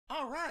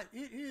right,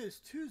 it is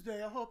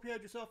Tuesday. I hope you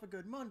had yourself a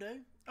good Monday.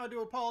 I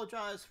do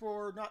apologize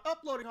for not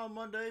uploading on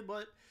Monday,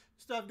 but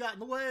stuff got in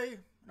the way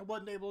and I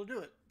wasn't able to do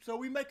it. So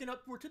we're making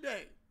up for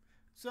today.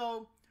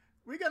 So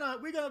we're gonna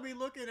be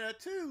looking at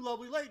two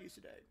lovely ladies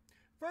today.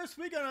 First,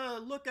 we're gonna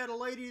look at a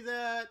lady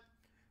that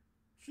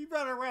she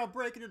running around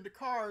breaking into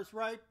cars,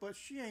 right? But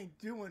she ain't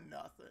doing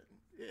nothing.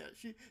 Yeah,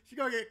 she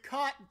gonna get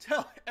caught and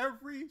tell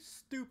every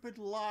stupid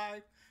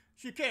lie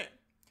she can.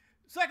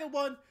 Second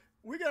one,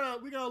 we're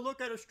gonna look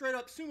at a straight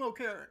up sumo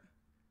Karen.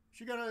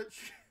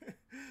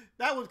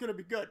 That one's gonna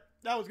be good.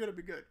 That was gonna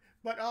be good.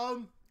 But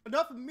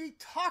enough of me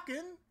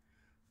talking.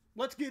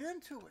 Let's get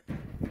into it.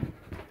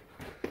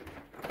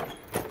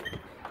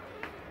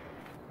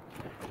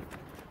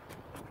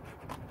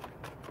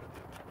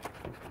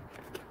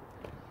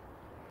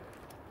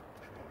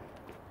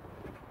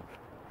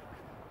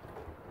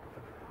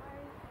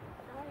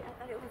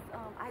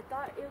 I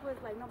thought it was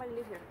like nobody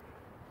lived here.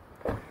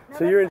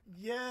 So you're in.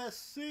 Yes,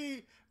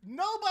 see,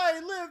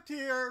 nobody lived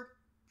here.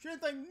 She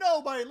didn't think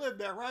nobody lived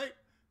there, right?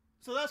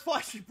 So that's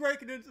why she's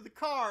breaking into the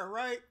car,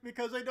 right?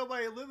 Because ain't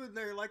nobody living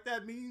there like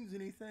that means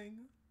anything.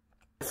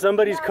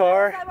 Somebody's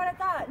car? That's not what I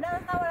thought. No,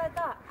 that's not what I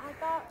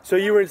thought. So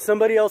you were in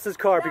somebody else's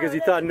car because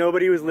you thought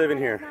nobody was living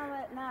here? No,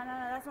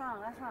 that's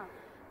wrong.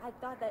 I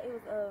thought that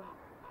it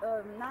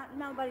was, not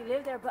nobody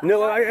lived there, but...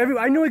 No,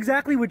 I know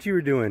exactly what you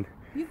were doing.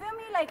 You feel me?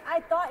 Like, I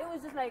thought it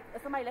was just like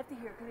somebody left it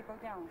here because it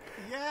broke down.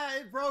 Yeah,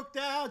 it broke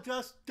down,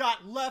 just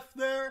got left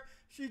there.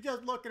 She's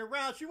just looking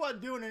around. She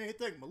wasn't doing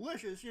anything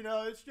malicious, you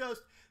know. It's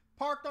just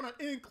parked on an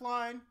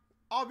incline.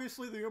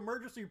 Obviously, the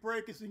emergency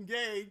brake is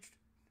engaged.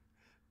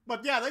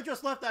 But yeah, they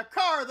just left that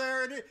car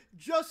there, and it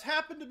just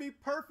happened to be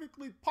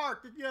perfectly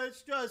parked. Yeah,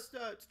 it's just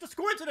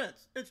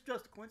coincidence. It's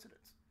just a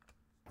coincidence.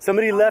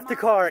 Somebody left the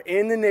car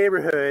in the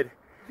neighborhood.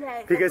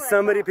 Yes,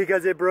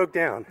 because it broke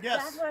down.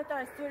 Yes. That's what I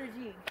thought. Story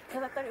G.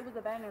 Because I thought it was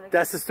abandoned. Like,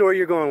 that's the story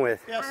you're going with.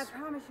 Yes. I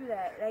promise you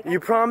that. Like, you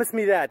promised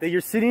me that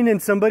you're sitting in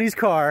somebody's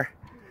car,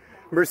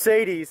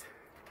 Mercedes,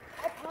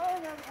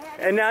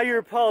 and now you're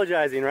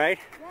apologizing, right?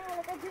 Yeah,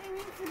 like I didn't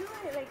mean to do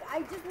it. Like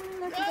I just wanted to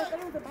know because I thought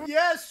it was abandoned.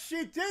 Yes,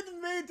 she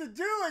didn't mean to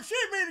do it. She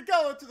didn't mean to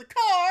go into the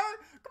car.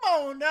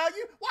 Come on now,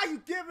 why are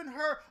you giving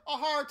her a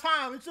hard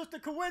time? It's just a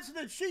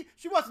coincidence.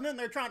 She wasn't in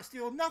there trying to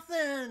steal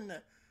nothing.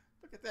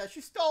 Look at that.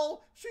 She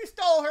stole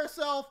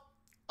herself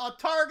a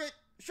Target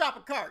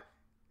shopping cart.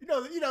 You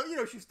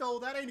know she stole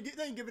that.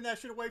 They ain't giving that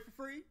shit away for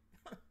free.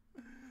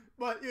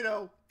 But you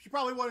know, she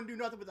probably wouldn't do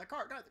nothing with that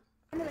cart either.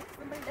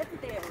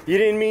 You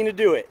didn't mean to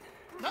do it.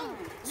 No.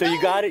 So you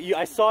got it.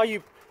 I saw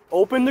you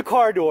open the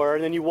car door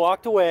and then you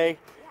walked away,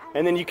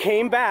 and then you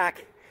came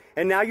back,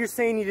 and now you're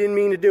saying you didn't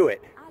mean to do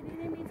it. I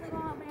didn't mean to go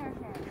out there.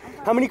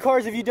 How many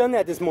cars have you done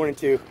that this morning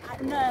to?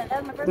 None. That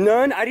was my first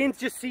None? I didn't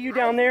just see you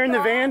down there in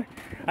the van?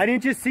 I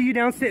didn't just see you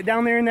down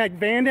there in that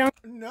van down?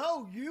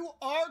 No, you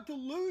are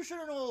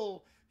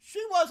delusional.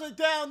 She wasn't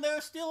down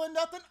there stealing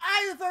nothing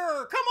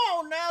either. Come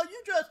on now,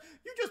 you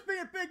just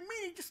being big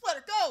meanie. Just let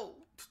it go.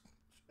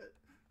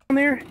 Down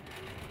there?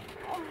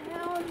 Oh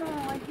hell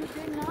no, you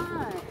did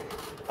not.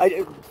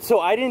 So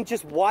I didn't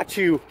just watch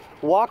you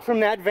walk from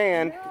that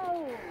van,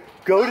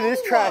 go to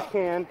this trash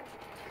can,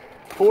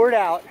 pour it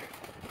out,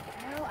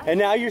 and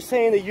now you're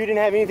saying that you didn't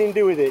have anything to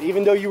do with it,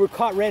 even though you were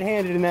caught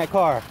red-handed in that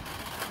car.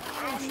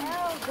 I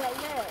know, but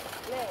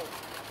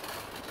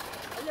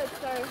look,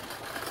 sir.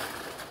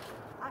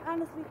 I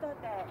honestly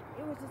thought that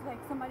it was just like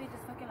somebody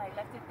just fucking like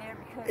left it there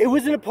because... It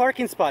was in a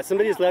parking spot.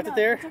 Somebody just left it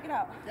there? Check it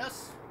out.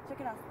 Yes.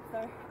 Check it out,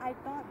 sir. I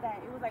thought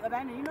that it was like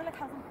abandoned. You know like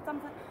how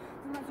sometimes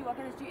you walk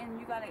on the street and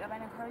you got like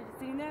abandoned cars just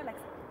sitting there, like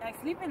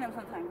sleeping in them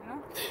sometimes, you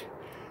know?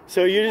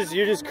 So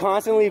you're just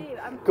constantly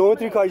going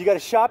through cars. You got a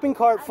shopping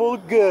cart full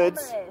of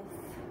goods.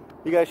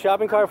 You got a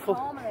shopping cart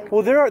full.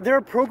 Well, there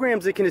are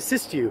programs that can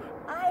assist you.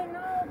 I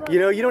know, but... You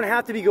know, you don't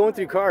have to be going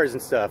through cars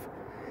and stuff.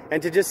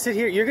 And to just sit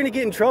here, you're going to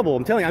get in trouble.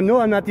 I'm telling you, I know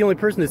I'm not the only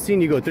person that's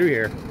seen you go through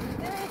here.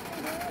 Seriously,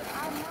 dude,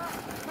 I'm not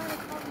trying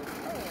to call you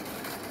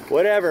sick.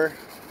 Whatever.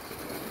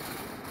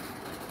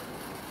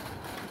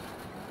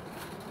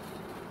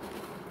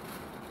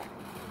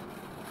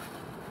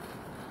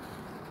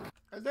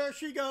 And there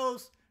she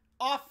goes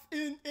off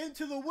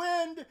into the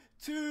wind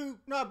to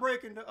not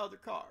break into other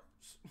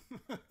cars.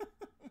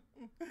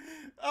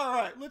 All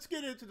right, let's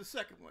get into the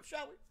second one,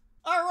 shall we?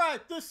 All right,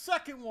 the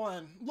second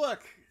one.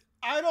 Look,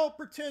 I don't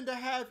pretend to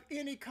have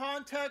any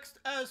context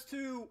as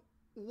to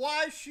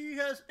why she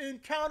has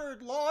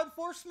encountered law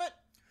enforcement,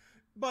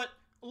 but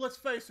let's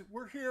face it,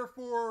 we're here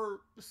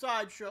for the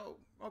sideshow,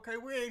 okay?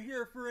 We ain't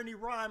here for any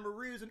rhyme or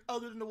reason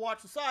other than to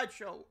watch the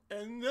sideshow.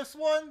 And this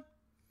one,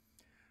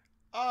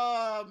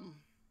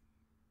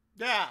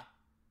 yeah,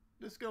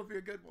 this is gonna be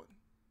a good one.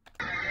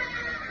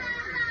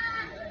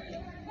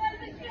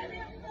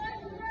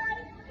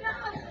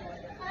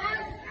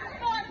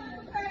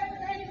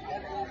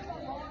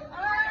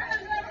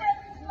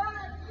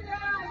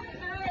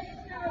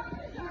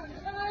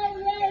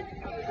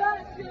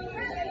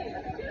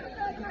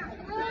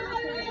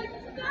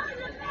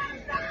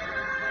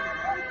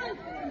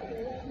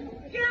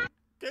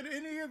 Can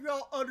any of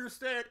y'all understand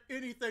understand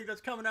anything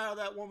that's coming out of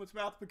that woman's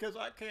mouth because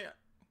I can't.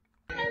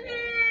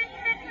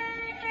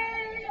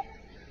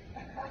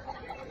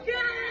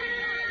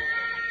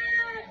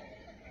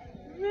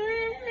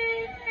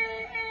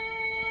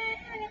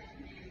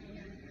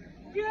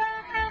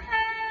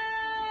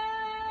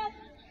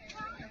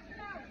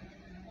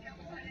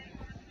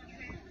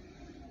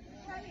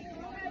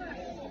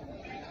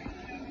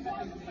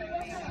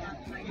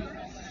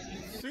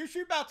 See,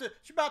 she about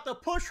to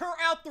push her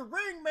out the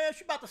ring, man.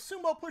 She about to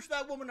sumo push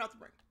that woman out the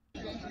ring.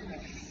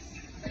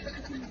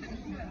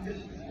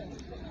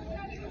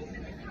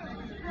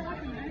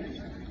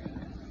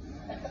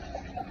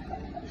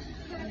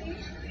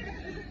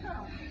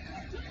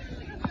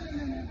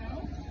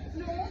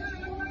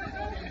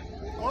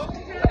 Oh.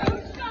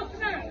 Stop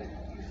now!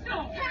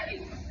 Stop!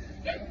 Patty!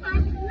 Get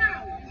back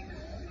now!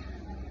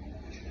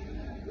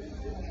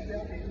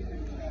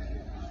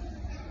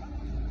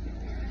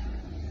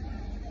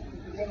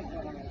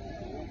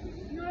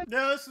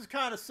 Yeah, this is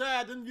kind of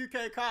sad. Them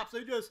UK cops,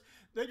 they just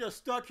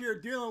stuck here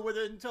dealing with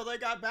it until they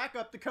got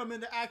backup to come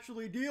in to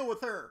actually deal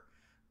with her.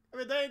 I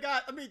mean, they ain't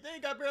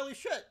got barely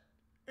shit.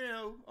 You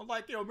know,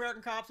 unlike, you know,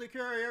 American cops, they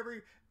carry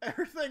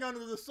everything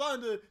under the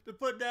sun to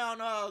put down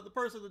the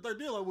person that they're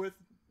dealing with.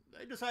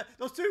 They just had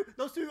those two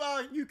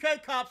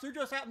UK cops who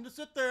just happened to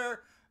sit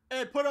there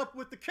and put up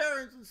with the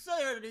Karen's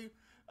insanity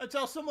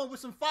until someone with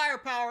some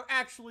firepower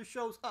actually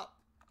shows up.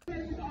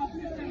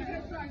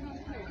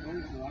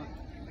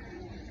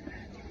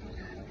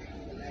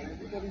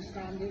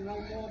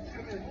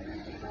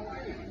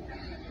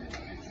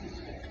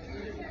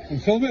 I'm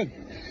filming.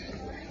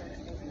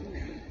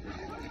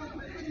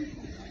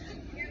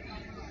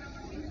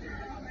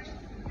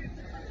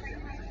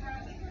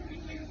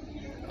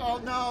 Oh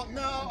no,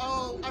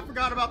 oh, I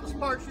forgot about the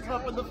spark. She's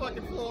up on the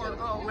fucking floor.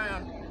 Oh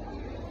man.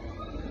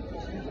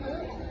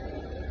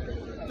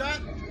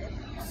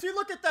 See,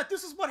 look at that.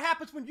 This is what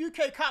happens when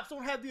UK cops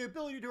don't have the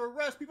ability to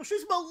arrest people.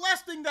 She's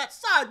molesting that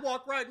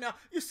sidewalk right now.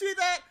 You see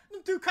that? The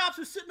two cops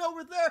are sitting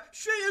over there.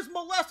 She is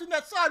molesting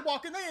that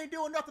sidewalk and they ain't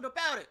doing nothing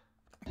about it.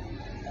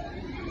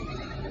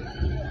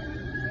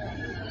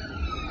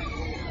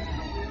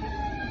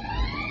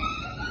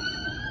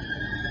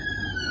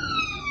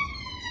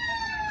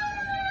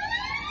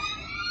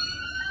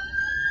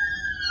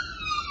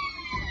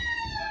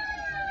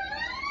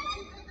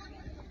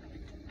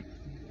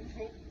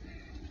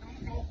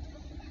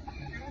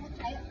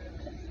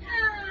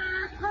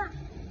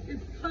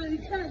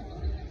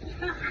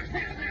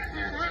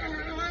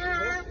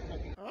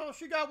 Oh,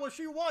 she got what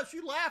she wants.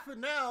 She laughing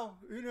now.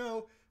 You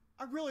know,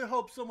 I really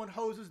hope someone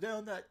hoses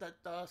down that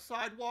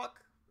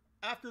sidewalk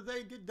after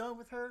they get done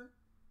with her.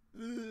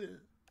 Ugh.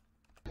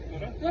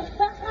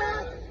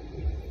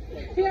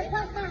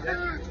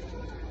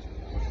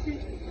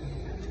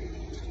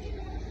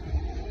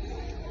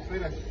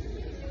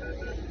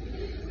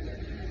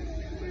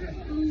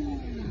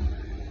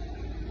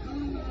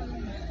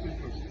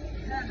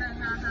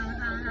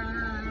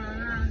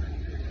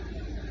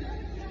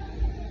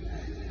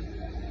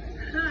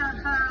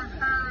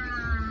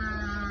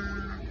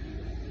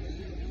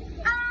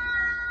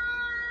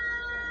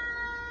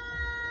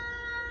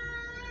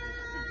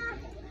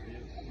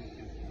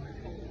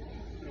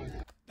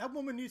 That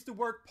woman needs to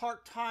work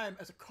part-time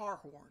as a car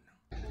horn.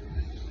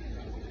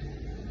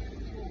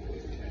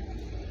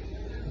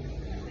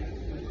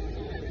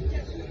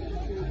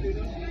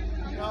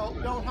 No,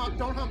 don't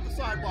hump the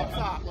sidewalk.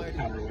 Stop, lady.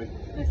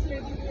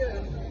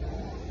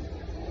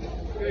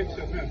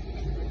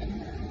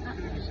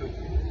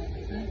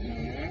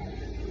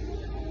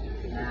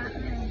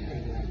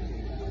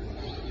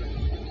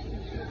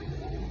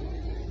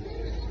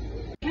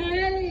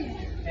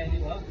 Hey,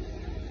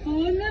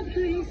 Ona,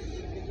 please,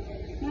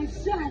 my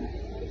son,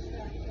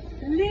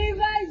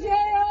 Levi J.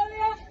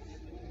 Ona.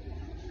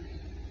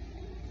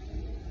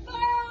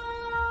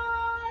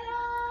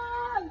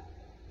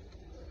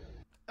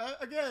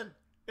 Again,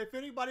 if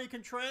anybody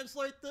can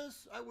translate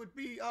this, I would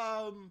be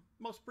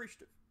most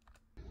appreciative.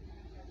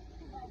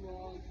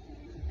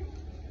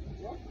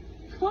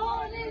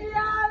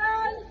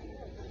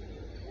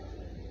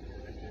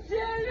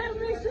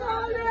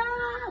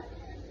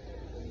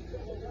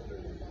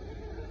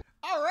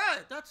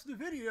 Alright, that's the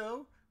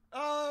video.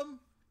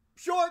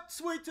 Short,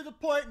 sweet, to the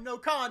point, no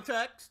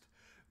context,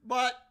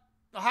 but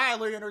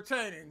highly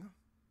entertaining.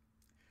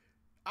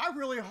 I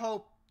really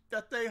hope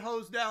that they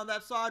hose down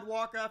that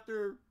sidewalk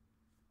after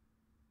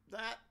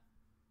that.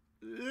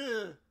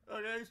 Ugh.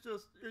 Okay, it's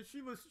just,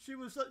 she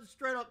was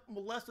straight up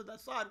molested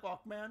that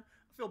sidewalk, man.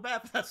 I feel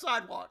bad for that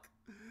sidewalk.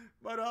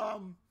 But, yeah,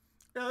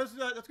 that's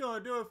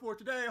going to do it for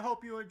today. I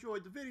hope you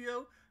enjoyed the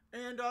video.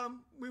 And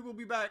we will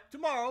be back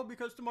tomorrow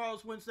because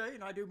tomorrow's Wednesday,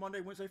 and I do Monday,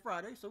 Wednesday,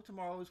 Friday. So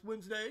tomorrow is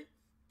Wednesday.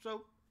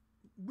 So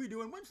we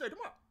doing Wednesday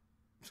tomorrow.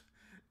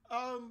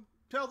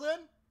 Till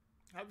then,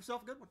 have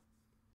yourself a good one.